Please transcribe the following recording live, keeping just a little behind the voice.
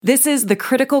This is the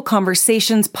Critical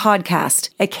Conversations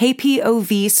podcast, a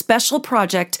KPOV special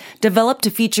project developed to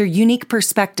feature unique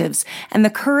perspectives and the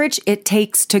courage it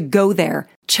takes to go there,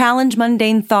 challenge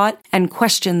mundane thought, and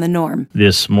question the norm.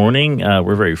 This morning,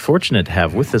 we're very fortunate to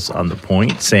have with us on the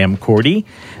point Sam Cordy.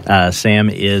 Sam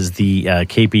is the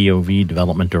KPOV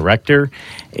Development Director,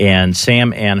 and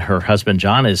Sam and her husband,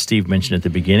 John, as Steve mentioned at the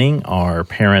beginning, are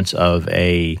parents of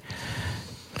a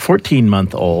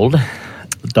 14-month-old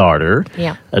daughter.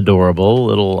 Yeah. Adorable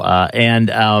little,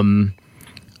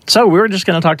 so we were just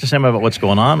going to talk to Sam about what's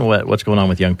going on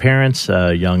with young parents,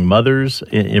 young mothers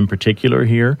in particular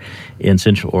here in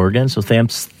Central Oregon. So Sam,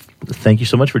 thank you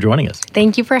so much for joining us.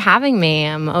 Thank you for having me.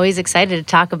 I'm always excited to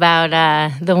talk about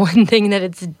the one thing that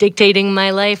it's dictating my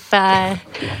life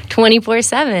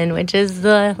 24/7, which is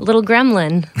the little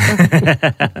gremlin.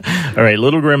 All right,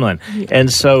 little gremlin.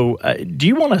 And so do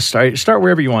you want to start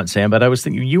wherever you want, Sam? But I was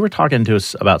thinking you were talking to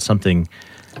us about something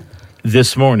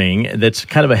this morning that's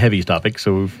kind of a heavy topic,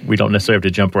 so we don't necessarily have to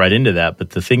jump right into that.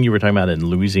 But the thing you were talking about in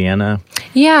Louisiana?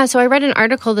 Yeah, so I read an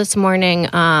article this morning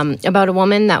about a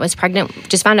woman that was pregnant,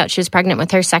 just found out she was pregnant with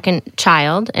her second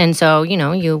child. And so, you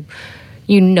know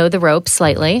the ropes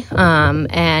slightly.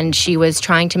 And she was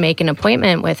trying to make an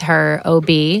appointment with her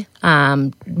OB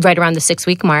right around the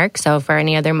 6-week mark. So for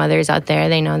any other mothers out there,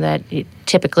 they know that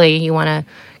typically you want to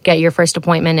get your first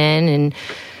appointment in and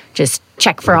just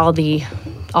check for all the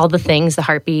things, the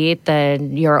heartbeat,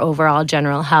 your overall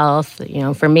general health. You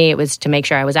know, for me, it was to make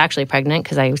sure I was actually pregnant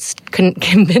because I couldn't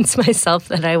convince myself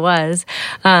that I was.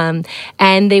 And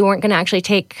they weren't going to actually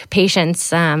take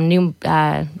patients, newly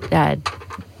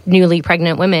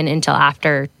pregnant women, until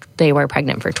after they were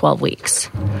pregnant for 12 weeks.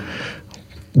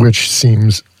 Which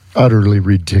seems utterly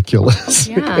ridiculous.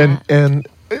 Yeah. And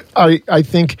I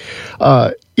think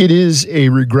it is a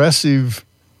regressive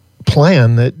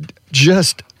plan that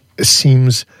just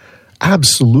seems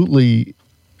absolutely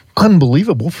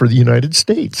unbelievable for the United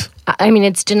States. I mean,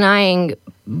 it's denying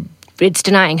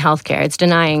healthcare. It's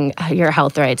denying your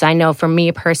health rights. I know for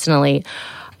me personally,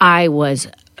 I was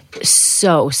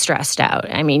so stressed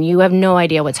out. I mean, you have no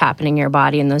idea what's happening in your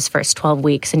body in those first 12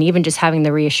 weeks. And even just having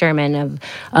the reassurance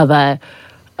of a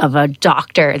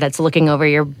doctor that's looking over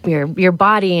your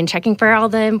body and checking for all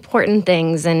the important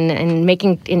things and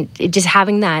just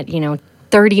having that,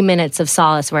 30 minutes of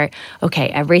solace where, okay,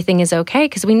 everything is okay.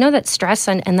 Because we know that stress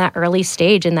in that early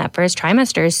stage, in that first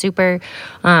trimester, is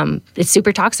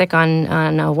super toxic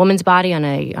on a woman's body, on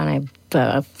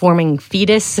a forming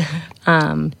fetus.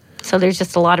 So there's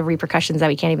just a lot of repercussions that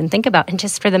we can't even think about. And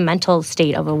just for the mental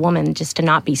state of a woman, just to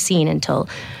not be seen until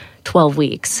 12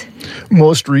 weeks.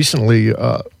 Most recently,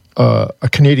 a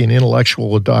Canadian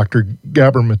intellectual, Dr.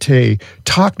 Gabor Mate,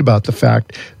 talked about the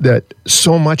fact that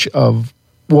so much of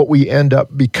what we end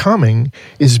up becoming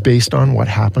is based on what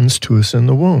happens to us in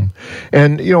the womb.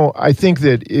 And, I think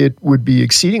that it would be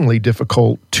exceedingly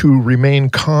difficult to remain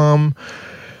calm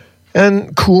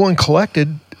and cool and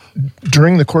collected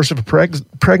during the course of a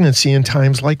pregnancy in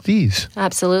times like these.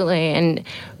 Absolutely. And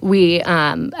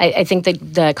I think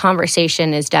the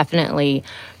conversation is definitely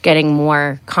getting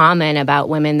more common about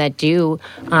women that do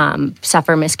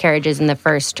suffer miscarriages in the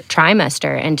first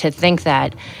trimester. And to think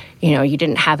that, you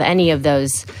didn't have any of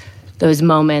those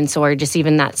moments or just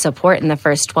even that support in the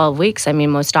first 12 weeks. I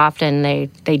mean, most often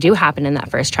they do happen in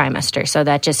that first trimester. So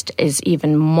that just is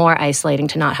even more isolating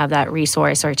to not have that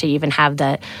resource or to even have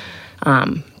the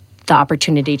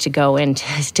opportunity to go in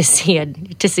to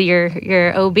see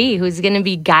your OB who's going to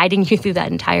be guiding you through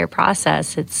that entire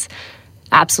process. It's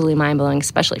absolutely mind-blowing,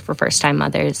 especially for first-time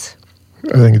mothers.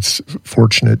 I think it's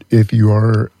fortunate if you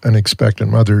are an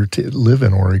expectant mother to live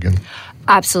in Oregon.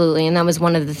 Absolutely, and that was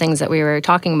one of the things that we were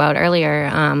talking about earlier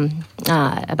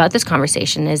about this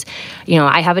conversation is,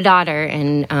 I have a daughter,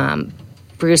 and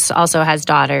Bruce also has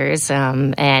daughters,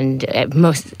 and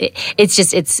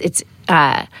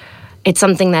it's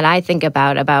something that I think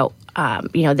about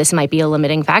this might be a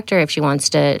limiting factor if she wants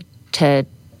to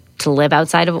live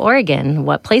outside of Oregon.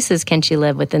 What places can she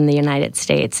live within the United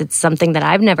States? It's something that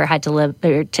I've never had to live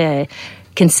or to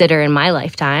consider in my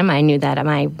lifetime. I knew that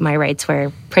my rights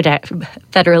were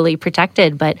federally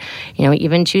protected, but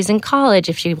even choosing college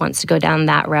if she wants to go down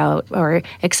that route or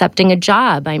accepting a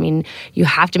job. I mean, you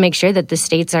have to make sure that the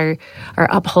states are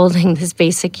upholding this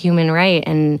basic human right,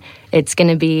 and it's going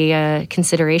to be a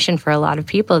consideration for a lot of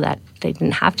people that they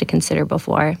didn't have to consider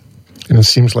before. And it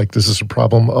seems like this is a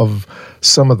problem of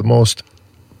some of the most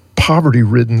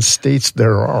poverty-ridden states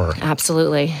there are.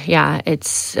 Absolutely. Yeah,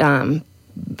 it's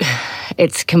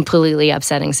completely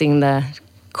upsetting seeing the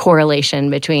correlation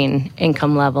between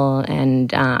income level and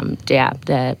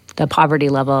the poverty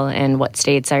level and what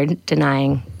states are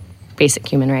denying basic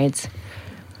human rights.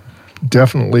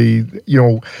 Definitely,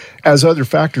 as other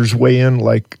factors weigh in,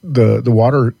 like the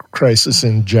water crisis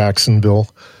in Jacksonville,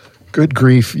 good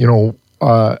grief, you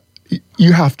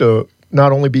have to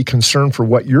not only be concerned for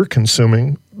what you're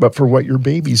consuming, but for what your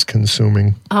baby's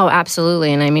consuming. Oh,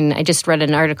 absolutely. And I mean, I just read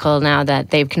an article now that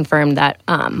they've confirmed that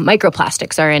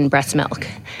microplastics are in breast milk.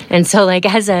 And so, like,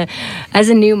 as a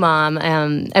new mom,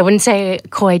 I wouldn't say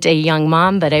quite a young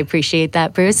mom, but I appreciate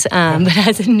that, Bruce. But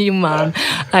as a new mom,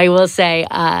 I will say,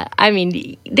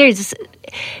 there's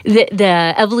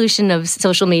the evolution of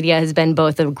social media has been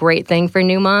both a great thing for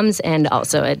new moms and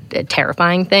also a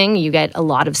terrifying thing. You get a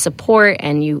lot of support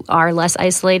and you are less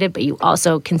isolated, but you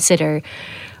also consider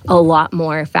a lot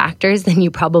more factors than you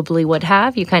probably would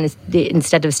have. You kind of,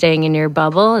 instead of staying in your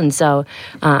bubble. And so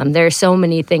there are so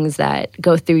many things that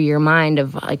go through your mind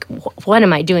of like, what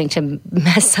am I doing to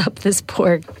mess up this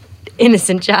poor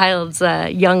innocent child's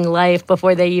young life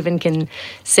before they even can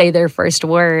say their first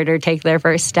word or take their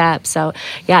first step. So,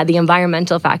 yeah, the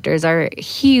environmental factors are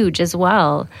huge as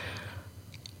well.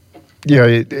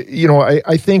 Yeah,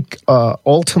 I think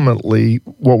ultimately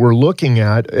what we're looking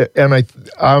at, and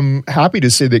I'm happy to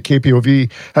say that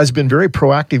KPOV has been very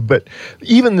proactive, but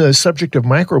even the subject of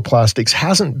microplastics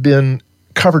hasn't been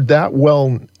covered that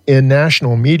well in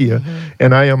national media. Mm-hmm.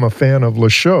 And I am a fan of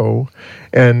LeShow,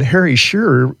 and Harry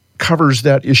Shearer covers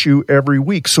that issue every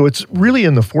week. So it's really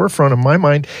in the forefront of my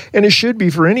mind, and it should be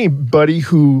for anybody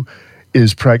who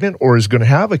is pregnant or is going to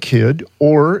have a kid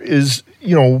or is,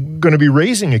 going to be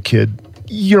raising a kid.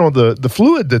 The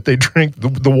fluid that they drink,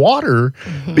 the water,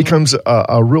 mm-hmm. becomes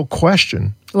a real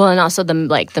question. Well, and also the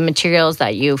materials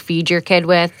that you feed your kid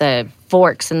with, the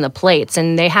forks and the plates.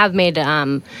 And they have made,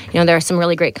 there are some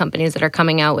really great companies that are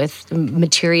coming out with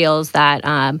materials that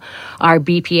are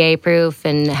BPA proof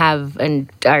and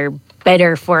are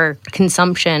better for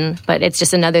consumption. But it's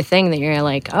just another thing that you're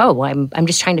like, oh, I'm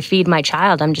just trying to feed my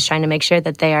child. I'm just trying to make sure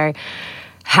that they are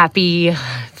happy,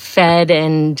 fed,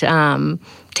 and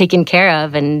taken care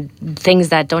of. And things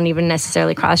that don't even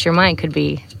necessarily cross your mind could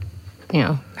be,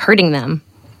 hurting them.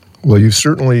 Well, you've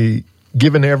certainly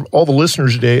given all the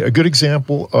listeners today a good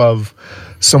example of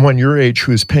someone your age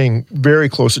who is paying very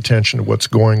close attention to what's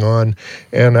going on.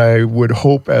 And I would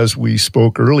hope, as we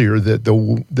spoke earlier, that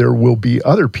there will be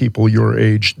other people your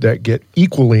age that get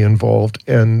equally involved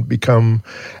and become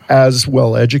as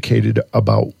well educated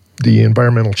about the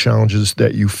environmental challenges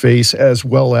that you face, as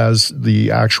well as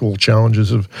the actual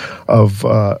challenges of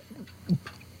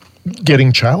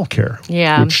getting childcare,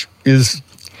 which is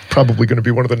probably going to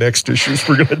be one of the next issues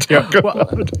we're going to talk about.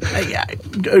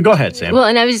 Go ahead, Sam. Well,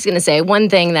 and I was just going to say one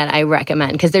thing that I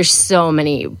recommend, because there's so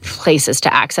many places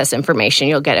to access information.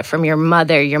 You'll get it from your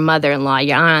mother, your mother-in-law,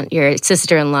 your aunt, your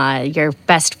sister-in-law, your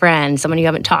best friend, someone you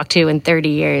haven't talked to in 30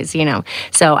 years,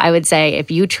 So I would say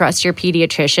if you trust your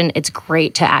pediatrician, it's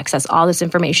great to access all this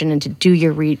information and to do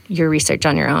your research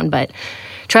on your own. But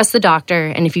trust the doctor,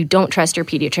 and if you don't trust your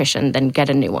pediatrician, then get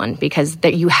a new one, because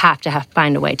you have to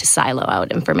find a way to silo out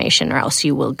information, or else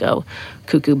you will go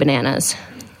cuckoo bananas.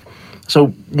 So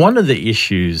one of the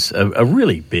issues, a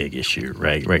really big issue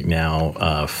right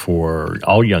now for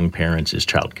all young parents is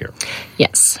childcare.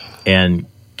 Yes. And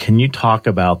can you talk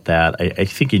about that, I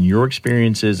think, in your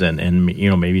experiences and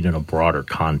maybe in a broader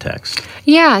context?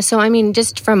 Yeah, so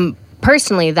just from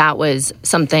personally, that was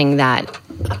something that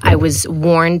I was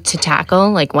warned to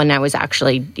tackle, like when I was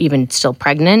actually even still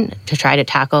pregnant, to try to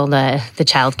tackle the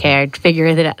childcare,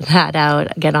 figure that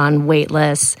out, get on wait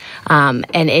lists. And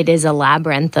it is a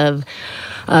labyrinth of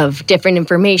different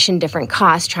information, different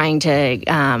costs, trying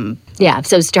to,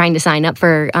 so it's trying to sign up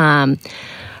for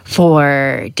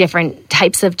different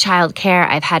types of childcare.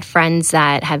 I've had friends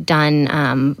that have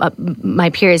done,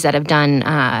 my peers that have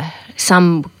done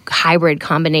some hybrid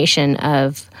combination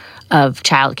of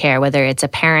childcare, whether it's a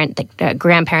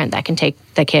grandparent that can take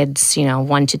the kids,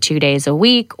 1 to 2 days a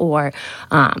week, or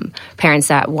parents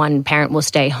that one parent will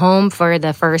stay home for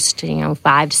the first,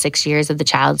 5 to 6 years of the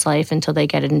child's life until they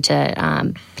get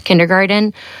into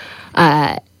kindergarten.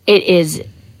 It is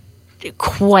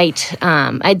quite,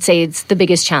 I'd say it's the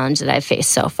biggest challenge that I've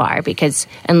faced so far, because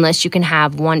unless you can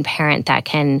have one parent that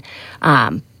can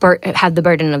have the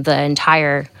burden of the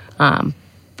entire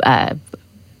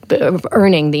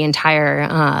earning the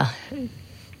entire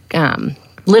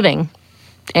living,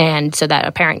 and so that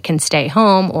a parent can stay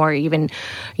home or even,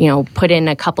 put in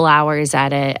a couple hours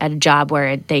at a job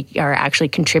where they are actually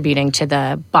contributing to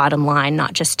the bottom line,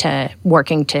 not just to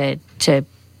working to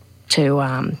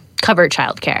cover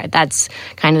childcare. That's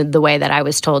kind of the way that I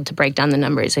was told to break down the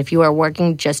numbers. If you are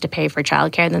working just to pay for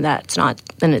childcare,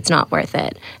 then it's not worth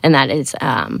it, and that is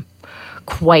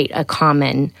quite a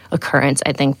common occurrence,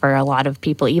 I think, for a lot of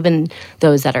people, even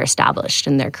those that are established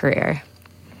in their career.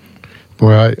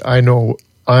 Boy, I know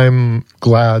I'm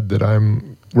glad that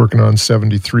I'm working on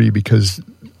 73 because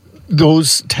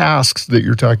those tasks that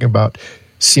you're talking about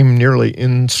seem nearly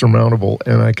insurmountable,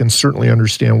 and I can certainly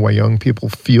understand why young people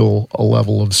feel a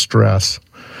level of stress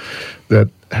that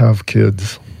have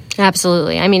kids.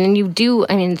 Absolutely. I mean, and you do,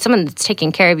 I mean, someone that's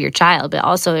taking care of your child, but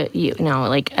also,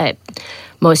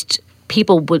 most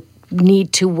people would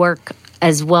need to work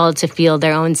as well to feel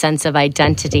their own sense of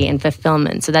identity and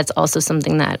fulfillment. So that's also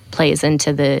something that plays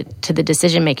into the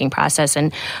decision-making process.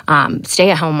 And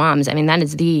stay-at-home moms, I mean, that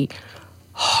is the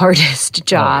hardest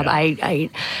job. Oh, yeah. I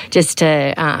just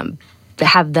to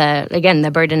have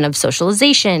the burden of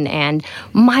socialization and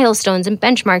milestones and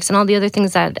benchmarks and all the other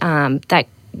things that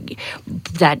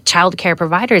child care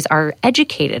providers are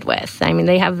educated with. I mean,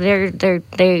 they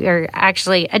are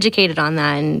actually educated on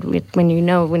that. And when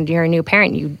you're a new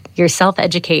parent, you're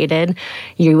self-educated.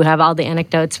 You have all the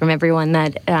anecdotes from everyone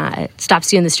that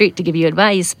stops you in the street to give you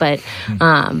advice. But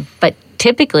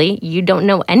typically, you don't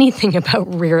know anything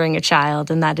about rearing a child,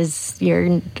 and that is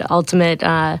your ultimate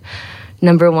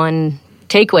number one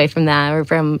takeaway from that, or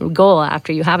from goal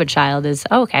after you have a child, is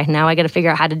okay, now I got to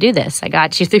figure out how to do this. I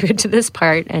got you through to this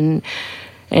part, and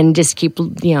just keep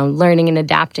learning and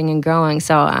adapting and growing.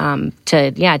 So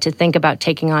to think about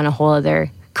taking on a whole other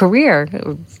career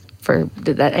for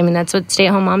that, I mean, that's what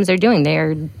stay-at-home moms are doing.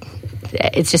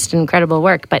 It's just incredible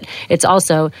work, but it's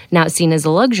also now seen as a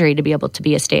luxury to be able to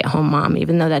be a stay-at-home mom,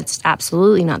 even though that's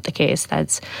absolutely not the case.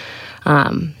 That's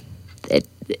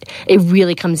it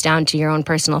really comes down to your own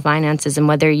personal finances and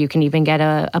whether you can even get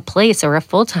a place or a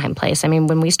full-time place. I mean,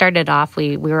 when we started off,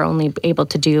 we were only able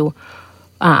to do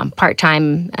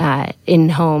part-time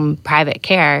in-home private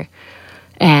care,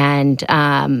 and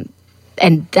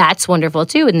that's wonderful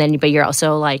too. But you're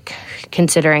also like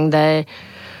considering the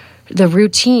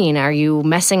routine. Are you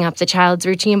messing up the child's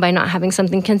routine by not having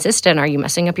something consistent? Are you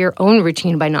messing up your own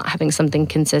routine by not having something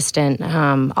consistent?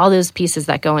 All those pieces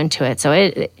that go into it. So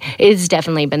it's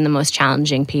definitely been the most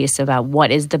challenging piece about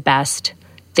what is the best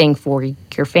thing for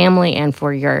your family and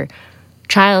for your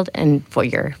child and for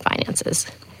your finances.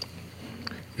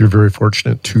 You're very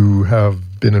fortunate to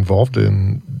have been involved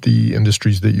in the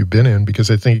industries that you've been in,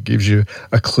 because I think it gives you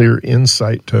a clear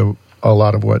insight to a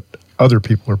lot of what other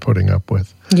people are putting up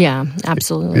with. Yeah,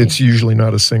 absolutely. It's usually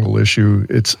not a single issue.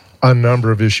 It's a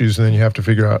number of issues, and then you have to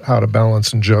figure out how to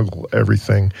balance and juggle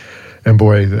everything. And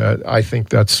boy, I think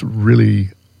that's really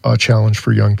a challenge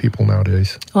for young people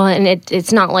nowadays. Well, and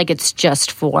it's not like it's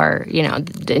just for,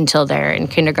 until they're in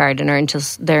kindergarten or until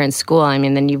they're in school. I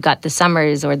mean, then you've got the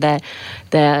summers or the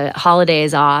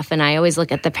holidays off. And I always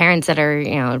look at the parents that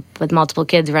are, with multiple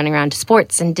kids running around to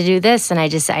sports and to do this. And I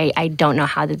don't know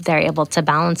how they're able to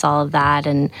balance all of that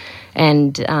and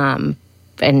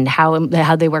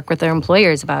how they work with their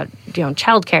employers about,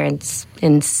 childcare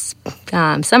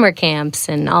and summer camps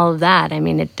and all of that. I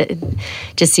mean, it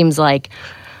just seems like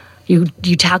you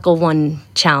tackle one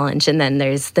challenge and then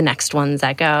there's the next ones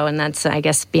that go, and that's, I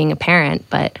guess, being a parent.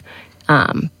 But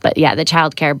yeah, the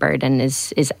childcare burden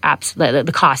is absolutely,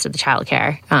 the cost of the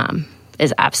childcare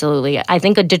is absolutely, I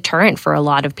think, a deterrent for a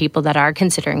lot of people that are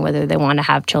considering whether they want to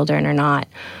have children or not.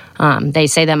 They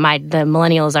say that the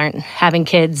millennials aren't having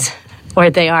kids, or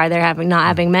they're not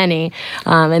having many,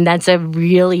 and that's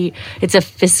it's a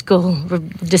fiscal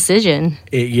decision.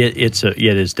 It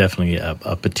is definitely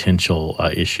a potential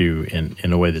issue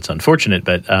in a way that's unfortunate,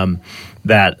 but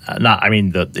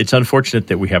it's unfortunate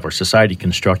that we have our society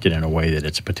constructed in a way that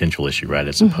it's a potential issue, right?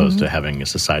 As opposed to having a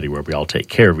society where we all take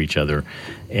care of each other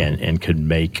and could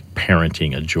make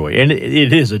parenting a joy. And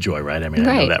it is a joy, right? I mean,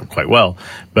 right. I know that quite well.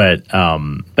 But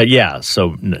yeah,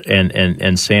 so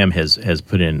and Sam has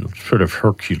put in sort of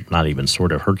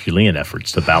Herculean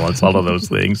efforts to balance all of those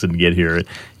things and get here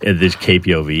at this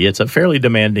KPOV. It's a fairly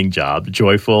demanding job,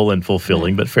 joyful and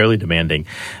fulfilling, but fairly demanding,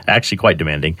 actually quite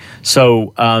demanding.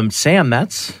 So, Sam,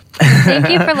 that's... Thank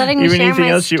you for letting me share anything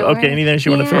my else story. Anything else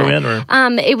you want to throw in? Or?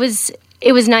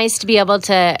 It was nice to be able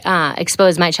to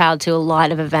expose my child to a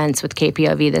lot of events with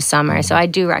KPOV this summer. So I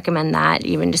do recommend that,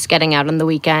 even just getting out on the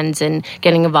weekends and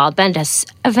getting involved. Ben does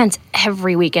events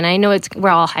every week, and I know we're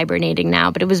all hibernating now,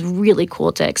 but it was really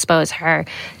cool to expose her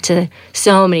to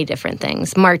so many different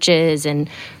things, marches and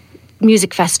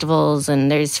music festivals,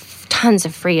 and there's tons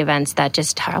of free events that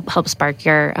just help spark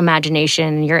your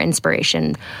imagination, your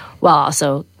inspiration, while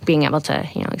also being able to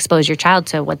expose your child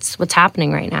to what's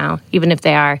happening right now, even if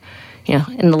they are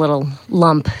in the little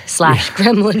lump /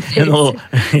 gremlin face. In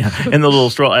the little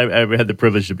stroll. I had the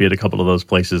privilege to be at a couple of those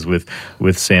places with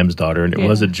Sam's daughter, and it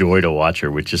was a joy to watch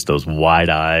her with just those wide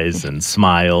eyes and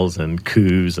smiles and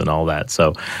coos and all that.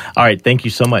 So, all right, thank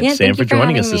you so much, Sam, for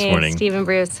joining us this morning. Steve and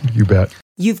Bruce. You bet.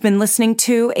 You've been listening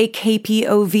to a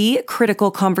KPOV Critical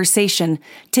Conversation.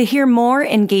 To hear more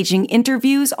engaging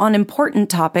interviews on important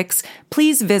topics,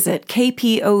 please visit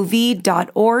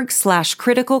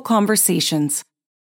kpov.org/criticalconversations.